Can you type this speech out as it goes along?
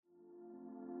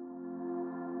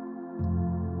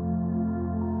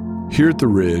Here at The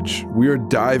Ridge, we are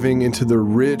diving into the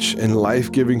rich and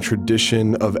life-giving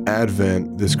tradition of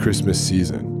Advent this Christmas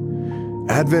season.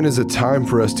 Advent is a time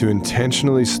for us to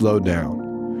intentionally slow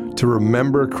down, to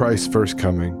remember Christ's first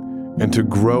coming, and to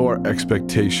grow our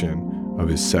expectation of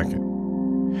His second.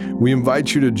 We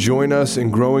invite you to join us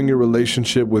in growing your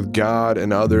relationship with God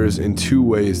and others in two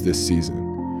ways this season.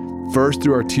 First,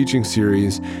 through our teaching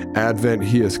series, Advent,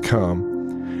 He Has Come,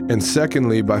 and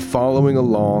secondly, by following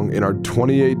along in our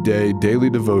 28-day daily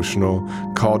devotional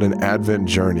called an Advent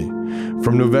Journey.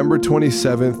 From November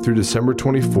 27th through December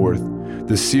 24th,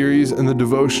 the series and the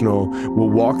devotional will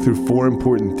walk through four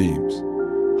important themes: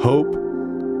 hope,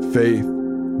 faith,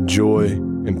 joy,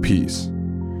 and peace.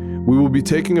 We will be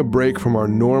taking a break from our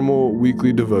normal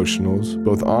weekly devotionals,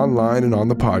 both online and on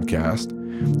the podcast,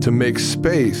 to make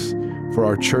space for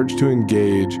our church to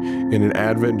engage in an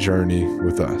Advent journey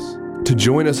with us. To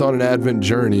join us on an Advent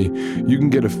journey, you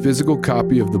can get a physical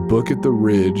copy of the book at The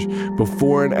Ridge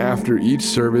before and after each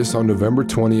service on November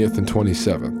 20th and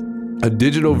 27th. A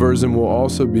digital version will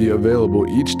also be available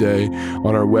each day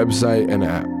on our website and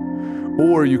app.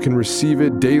 Or you can receive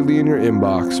it daily in your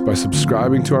inbox by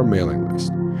subscribing to our mailing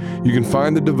list. You can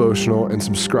find the devotional and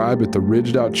subscribe at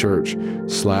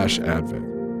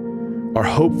theridge.church/Advent. Our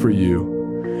hope for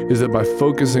you is that by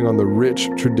focusing on the rich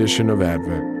tradition of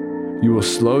Advent, you will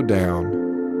slow down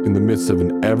in the midst of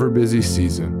an ever-busy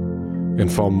season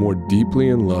and fall more deeply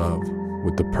in love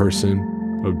with the person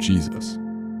of Jesus.